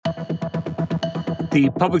The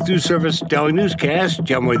Public News Service Daily Newscast,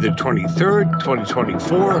 January the 23rd,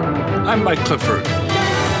 2024. I'm Mike Clifford.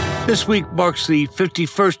 This week marks the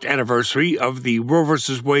 51st anniversary of the Roe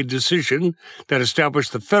v. Wade decision that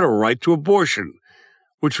established the federal right to abortion,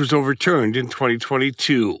 which was overturned in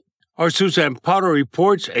 2022. Our Suzanne Potter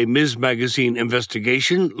reports a Ms. Magazine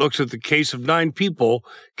investigation looks at the case of 9 people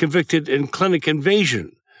convicted in clinic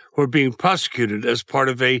invasion who are being prosecuted as part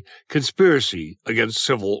of a conspiracy against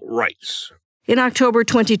civil rights. In October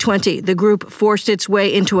 2020, the group forced its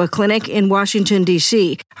way into a clinic in Washington,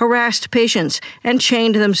 D.C., harassed patients, and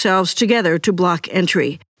chained themselves together to block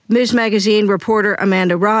entry. Ms. Magazine reporter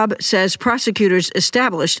Amanda Robb says prosecutors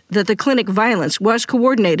established that the clinic violence was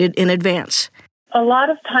coordinated in advance. A lot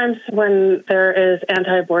of times when there is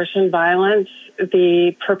anti-abortion violence,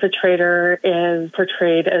 the perpetrator is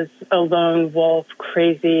portrayed as a lone wolf,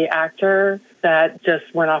 crazy actor that just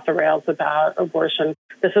went off the rails about abortion.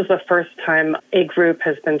 This is the first time a group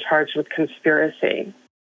has been charged with conspiracy.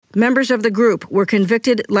 Members of the group were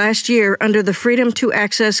convicted last year under the Freedom to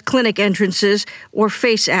Access Clinic Entrances, or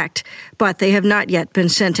FACE Act, but they have not yet been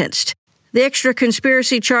sentenced. The extra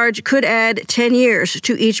conspiracy charge could add 10 years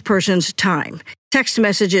to each person's time. Text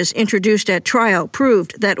messages introduced at trial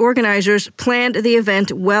proved that organizers planned the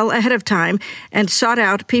event well ahead of time and sought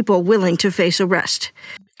out people willing to face arrest.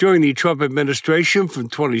 During the Trump administration from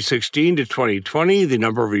 2016 to 2020, the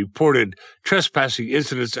number of reported trespassing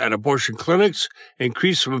incidents at abortion clinics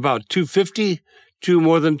increased from about 250 to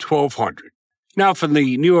more than 1,200. Now from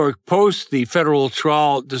the New York Post, the federal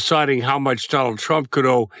trial deciding how much Donald Trump could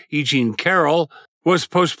owe E. Jean Carroll was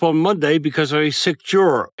postponed Monday because of a sick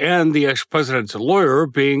juror and the ex-president's lawyer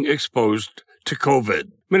being exposed to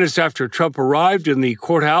COVID. Minutes after Trump arrived in the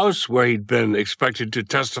courthouse where he'd been expected to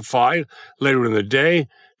testify later in the day,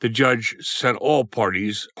 the judge sent all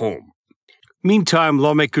parties home. Meantime,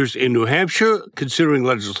 lawmakers in New Hampshire considering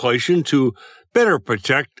legislation to better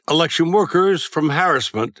protect election workers from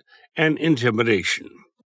harassment and intimidation.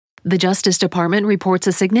 The Justice Department reports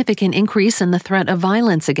a significant increase in the threat of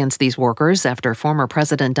violence against these workers after former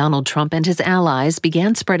President Donald Trump and his allies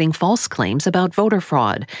began spreading false claims about voter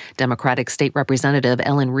fraud. Democratic State Representative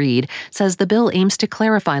Ellen Reed says the bill aims to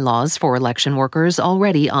clarify laws for election workers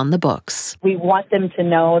already on the books. We want them to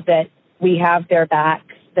know that we have their backs,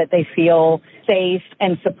 that they feel safe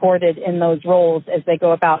and supported in those roles as they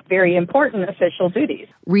go about very important official duties.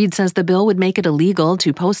 Reed says the bill would make it illegal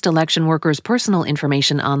to post election workers' personal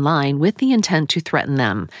information online with the intent to threaten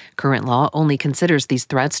them. Current law only considers these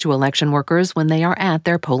threats to election workers when they are at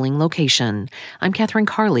their polling location. I'm Catherine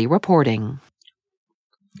Carley reporting.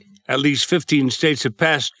 At least 15 states have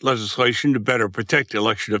passed legislation to better protect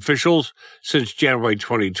election officials since January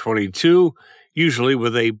 2022, usually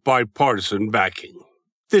with a bipartisan backing.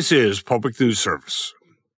 This is Public News Service.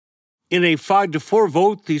 In a 5-4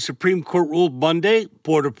 vote, the Supreme Court ruled Monday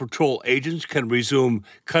Border Patrol agents can resume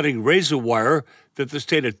cutting razor wire that the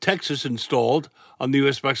state of Texas installed on the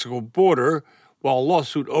U.S.-Mexico border while a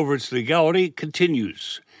lawsuit over its legality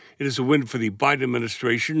continues. It is a win for the Biden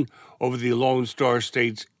administration over the Lone Star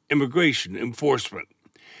State's immigration enforcement.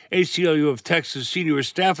 ACLU of Texas senior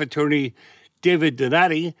staff attorney David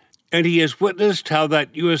Donati, and he has witnessed how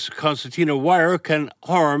that U.S. concertina wire can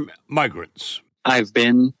harm migrants. I've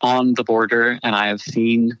been on the border and I have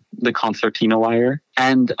seen the concertina wire.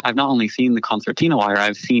 And I've not only seen the concertina wire,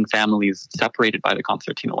 I've seen families separated by the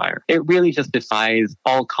concertina wire. It really just defies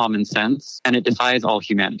all common sense and it defies all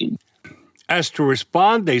humanity. Asked to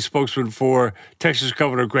respond, a spokesman for Texas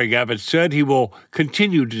Governor Greg Abbott said he will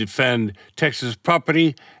continue to defend Texas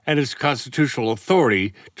property and its constitutional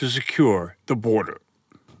authority to secure the border.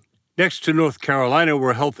 Next to North Carolina,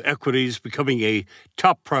 where health equity is becoming a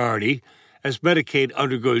top priority as Medicaid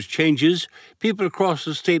undergoes changes, people across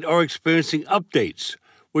the state are experiencing updates,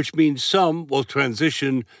 which means some will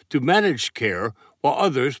transition to managed care while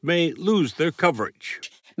others may lose their coverage.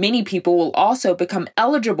 Many people will also become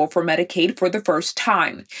eligible for Medicaid for the first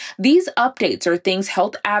time. These updates are things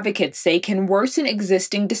health advocates say can worsen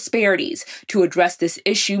existing disparities. To address this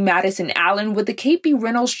issue, Madison Allen with the Kate B.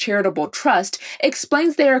 Reynolds Charitable Trust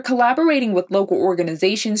explains they are collaborating with local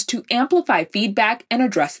organizations to amplify feedback and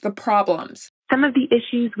address the problems. Some of the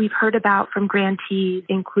issues we've heard about from grantees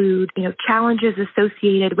include, challenges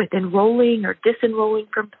associated with enrolling or disenrolling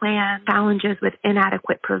from plans, challenges with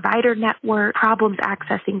inadequate provider network, problems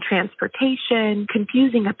accessing transportation,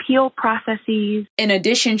 confusing appeal processes. In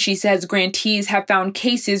addition, she says grantees have found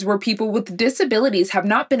cases where people with disabilities have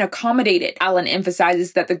not been accommodated. Allen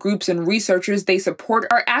emphasizes that the groups and researchers they support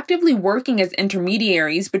are actively working as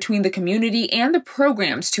intermediaries between the community and the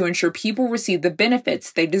programs to ensure people receive the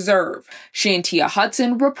benefits they deserve. Shantia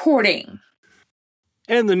Hudson reporting.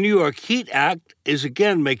 And the New York Heat Act is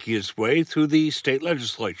again making its way through the state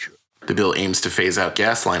legislature. The bill aims to phase out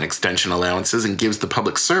gas line extension allowances and gives the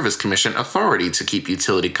Public Service Commission authority to keep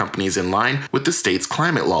utility companies in line with the state's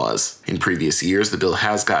climate laws. In previous years, the bill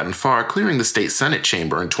has gotten far, clearing the state Senate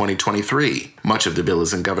chamber in 2023. Much of the bill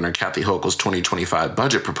is in Governor Kathy Hochul's 2025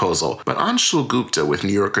 budget proposal, but Anshul Gupta with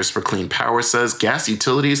New Yorkers for Clean Power says gas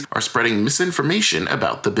utilities are spreading misinformation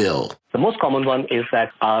about the bill. The most common one is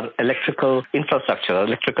that our electrical infrastructure, our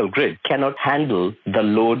electrical grid, cannot handle the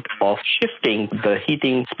load of shifting the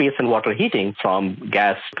heating, space and water heating from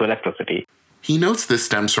gas to electricity. He notes this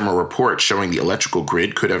stems from a report showing the electrical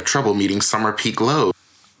grid could have trouble meeting summer peak load.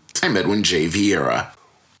 I'm Edwin J. Vieira.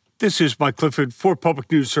 This is Mike Clifford for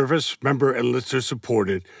Public News Service, member and listener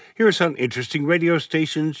supported. Here's on interesting radio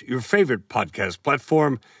stations, your favorite podcast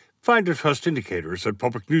platform. Find our trust indicators at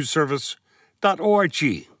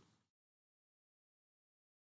publicnewsservice.org.